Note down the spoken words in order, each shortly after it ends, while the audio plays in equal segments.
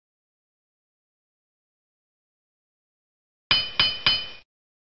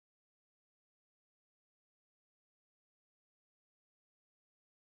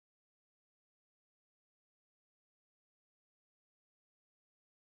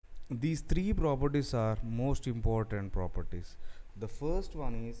These three properties are most important properties. The first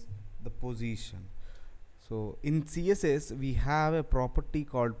one is the position. So in CSS we have a property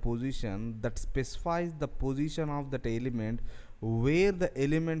called position that specifies the position of that element where the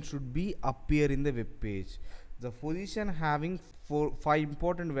element should be appear in the web page. The position having five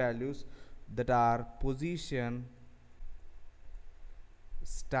important values that are position,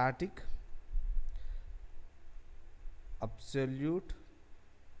 static, absolute,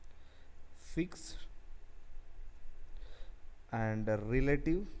 fixed, and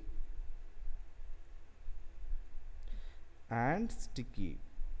relative, and sticky.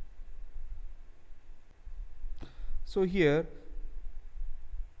 So here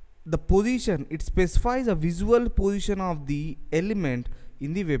the position, it specifies a visual position of the element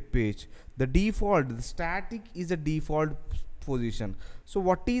in the web page. The default, the static is a default position. So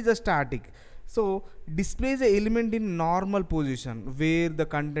what is a static? So displays the element in normal position where the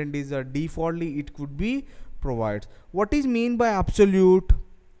content is defaultly it could be provides. What is mean by absolute?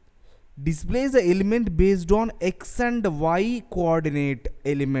 Displays the element based on x and y coordinate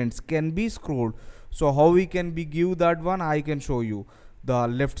elements can be scrolled. So how we can be give that one, I can show you. The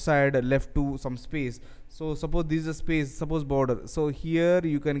left side, left to some space. So suppose this is a space, suppose border. So here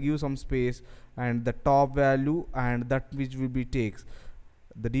you can give some space and the top value and that which will be takes.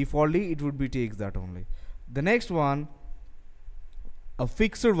 The defaultly it would be takes that only. The next one, a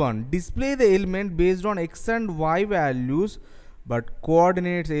fixed one, display the element based on x and y values but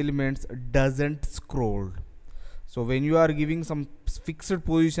coordinates elements doesn't scroll. So when you are giving some fixed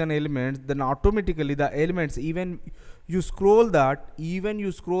position elements, then automatically the elements, even you scroll that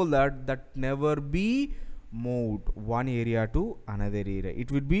that never be moved one area to another area,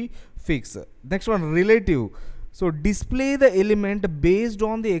 it will be fixed. Next one, relative. So display the element based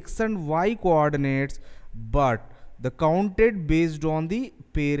on the x and y coordinates but the counted based on the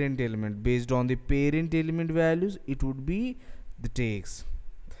parent element. Based on the parent element values it would be the takes.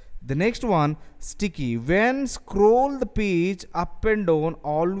 The next one, sticky. When scroll the page up and down,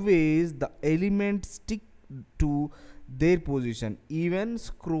 always the elements stick to their position, even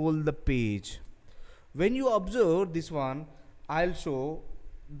scroll the page. When you observe this one, I'll show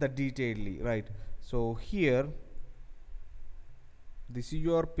the detailedly, right? So here this is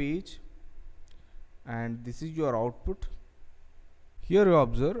your page and this is your output. Here you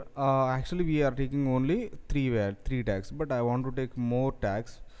observe, actually we are taking only three tags, but I want to take more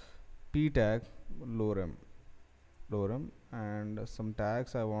tags. P tag, lorem, and some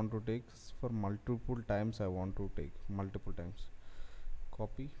tags I want to take for multiple times. I want to take multiple times.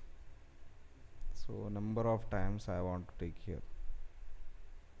 Copy. So number of times I want to take here.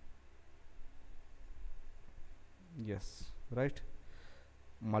 Yes, right?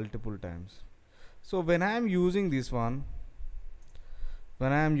 Multiple times. So when I am using this one,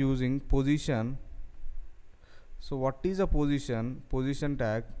 when I am using position, so what is a position? Position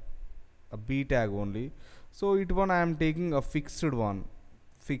tag, a B tag only. So it one I am taking a fixed one,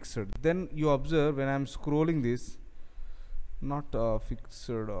 fixed. Then you observe when I am scrolling this, not fixed.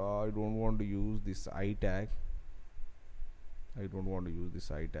 I don't want to use this I tag. I don't want to use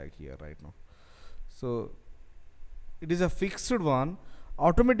this I tag here right now. So it is a fixed one.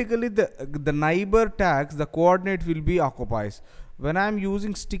 Automatically the neighbor tags, the coordinate will be occupies. When I am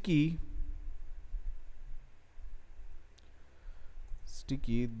using sticky,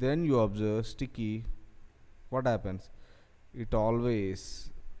 then you observe sticky, what happens? It always,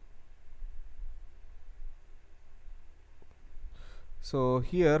 so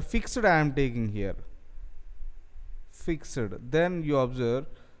here fixed I am taking here, fixed. Then you observe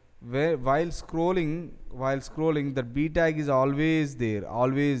where while scrolling the B tag is always there,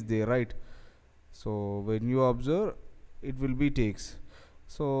 right? So when you observe it will be takes.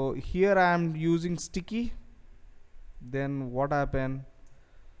 So here I am using sticky, then what happened?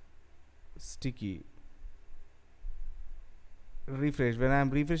 Sticky, refresh. When I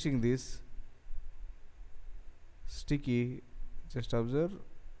am refreshing this, sticky, just observe.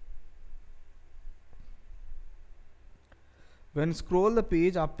 When scroll the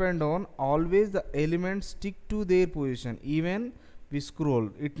page up and down, always the elements stick to their position. Even we scroll,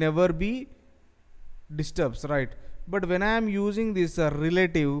 it never be disturbs, right? But when I am using this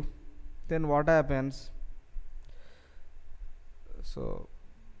relative, then what happens? So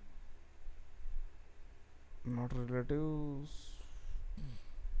not relative,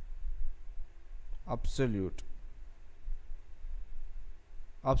 absolute.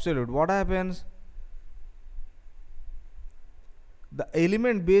 What happens? The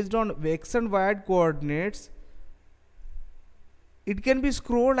element based on x and y coordinates, it can be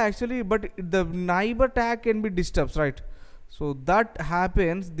scrolled actually, but the neighbor tag can be disturbed, right? So that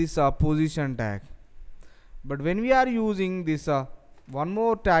happens this position tag. But when we are using this one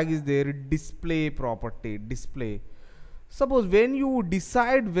more tag is there, display property, display. Suppose when you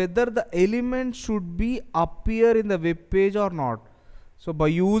decide whether the element should be appear in the web page or not, so by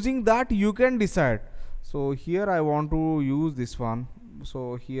using that you can decide. So here I want to use this one.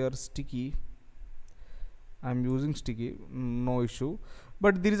 So here sticky, I'm using sticky, no issue.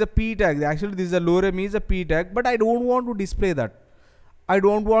 But there is a p tag. Actually this is a lorem is a p tag, but I don't want to display that. I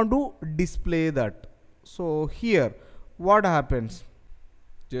don't want to display that. So here what happens,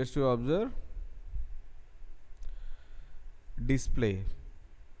 just to observe, display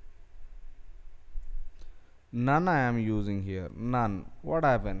none I am using here, none. What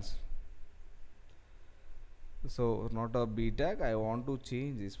happens? So not a b tag, I want to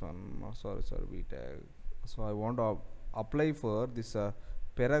change this one. Oh, sorry b tag. So I want to apply for this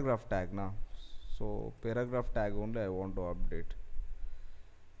paragraph tag now. So paragraph tag only I want to update.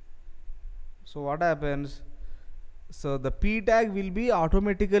 So what happens? So the p tag will be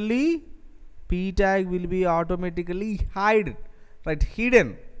automatically hide, right,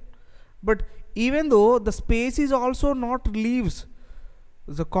 hidden. But even though the space is also not leaves,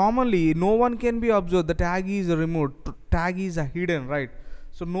 so commonly no one can be observed, the tag is removed, tag is hidden, right?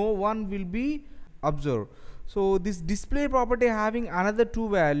 So no one will be observed. So this display property having another two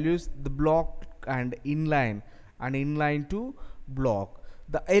values, the block and inline to block.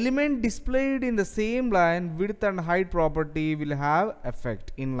 The element displayed in the same line, width and height property will have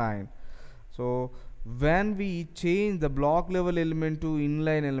effect inline. So when we change the block level element to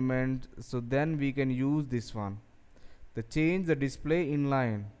inline element, so then we can use this one, the change the display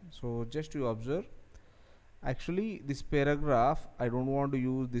inline. So just to observe, actually this paragraph I don't want to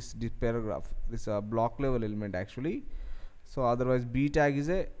use this paragraph, this block level element actually. So otherwise b tag is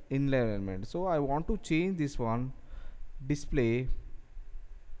a inline element. So I want to change this one, display.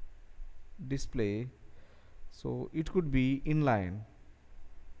 So it could be inline.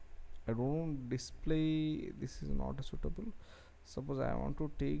 I don't display, this is not suitable. Suppose I want to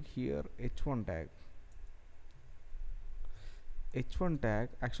take here h1 tag.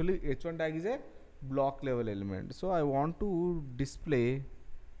 Actually h1 tag is a block level element. So I want to display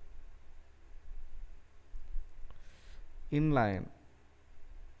inline.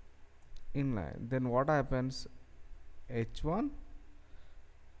 Then what happens? h1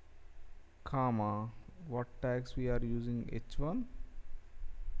 comma, what tags we are using? h1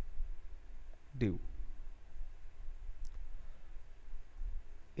 div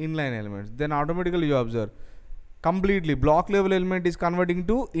inline elements. Then automatically you observe completely block level element is converting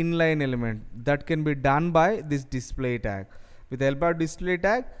to inline element. That can be done by this display tag. With the help of display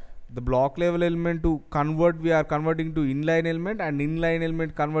tag, the block level element to convert, we are converting to inline element, and inline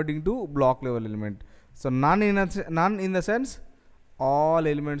element converting to block level element. So none in the sense all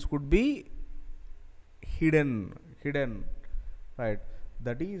elements could be hidden, right?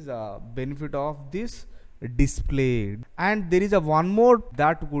 That is a benefit of this display. And there is a one more,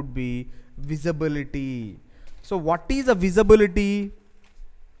 that would be visibility. So what is a visibility?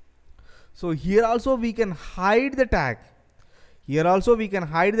 So here also we can hide the tag.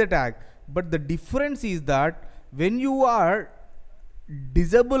 But the difference is that when you are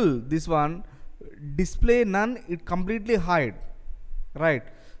disable this one, display none, it completely hide, right?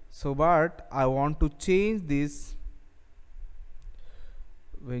 So but I want to change this.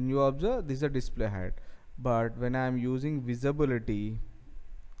 When you observe, this is a display hide, but when I am using visibility,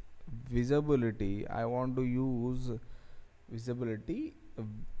 I want to use visibility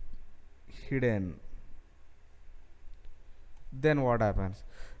hidden. Then what happens?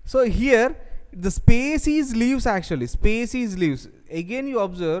 So here the space is leaves, actually space is leaves. Again you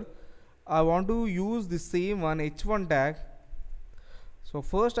observe, I want to use the same one, h1 tag. So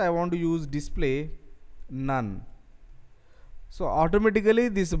first I want to use display none. So automatically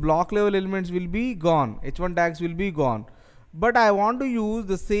this block level elements will be gone, h1 tags will be gone. But I want to use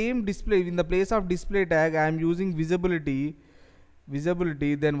the same display. In the place of display tag I am using visibility.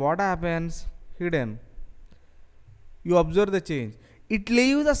 Then what happens? Hidden. You observe the change, it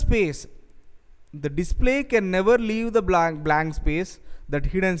leaves a space. The display can never leave the blank space, that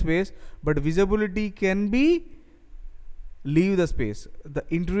hidden space, but visibility can be leave the space. The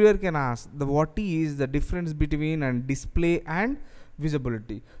interviewer can ask what is the difference between and display and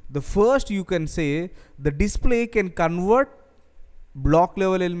visibility. The first you can say the display can convert block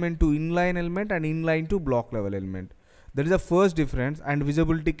level element to inline element and inline to block level element. That is the first difference, and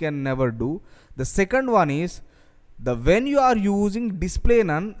visibility can never do. The second one is the when you are using display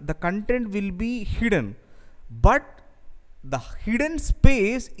none, the content will be hidden, but the hidden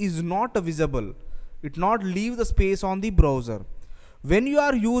space is not visible. it not leave the space on the browser. When you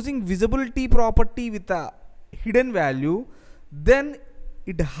are using visibility property with a hidden value, then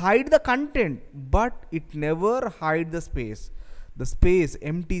it hide the content, but it never hide the space. The space,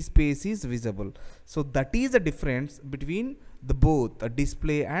 empty space, is visible. So that is the difference between the both, a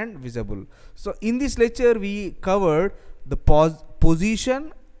display and visible. So in this lecture we covered the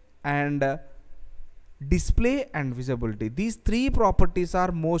position and display and visibility. These three properties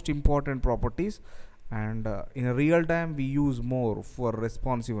are most important properties, and in a real time we use more for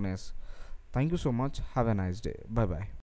responsiveness. Thank you so much. Have a nice day. Bye bye.